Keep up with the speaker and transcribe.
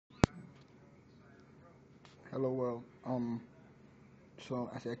Hello world. So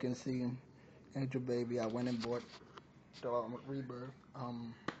as you can see, Angel Baby, I went and bought the Rebirth.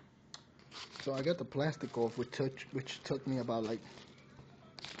 So I got the plastic off, which took me about like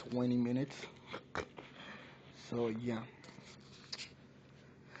 20 minutes. So yeah,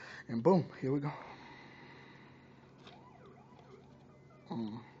 and boom, here we go.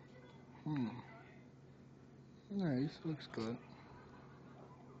 Mm, mm. Nice, looks good.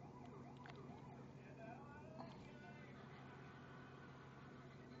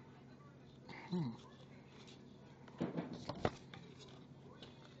 Hmm.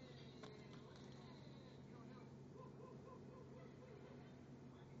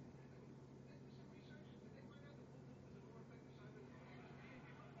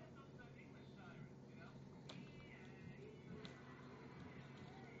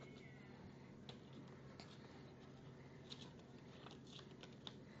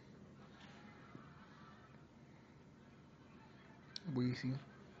 Wheezy,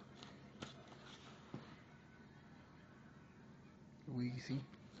 Wheezy,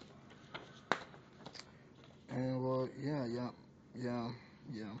 and well, yeah, yeah.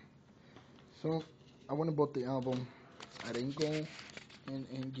 So I went and bought the album. I didn't go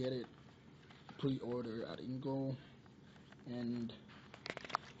and get it pre-order. I didn't go and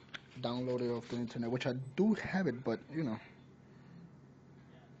download it off the internet, which I do have it, but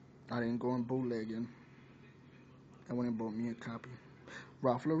I didn't go and bootlegging. I went and bought me a copy.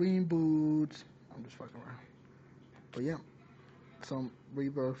 Ralph Lauren boots. I'm just fucking around. But yeah, some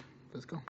Rebirth. Let's go.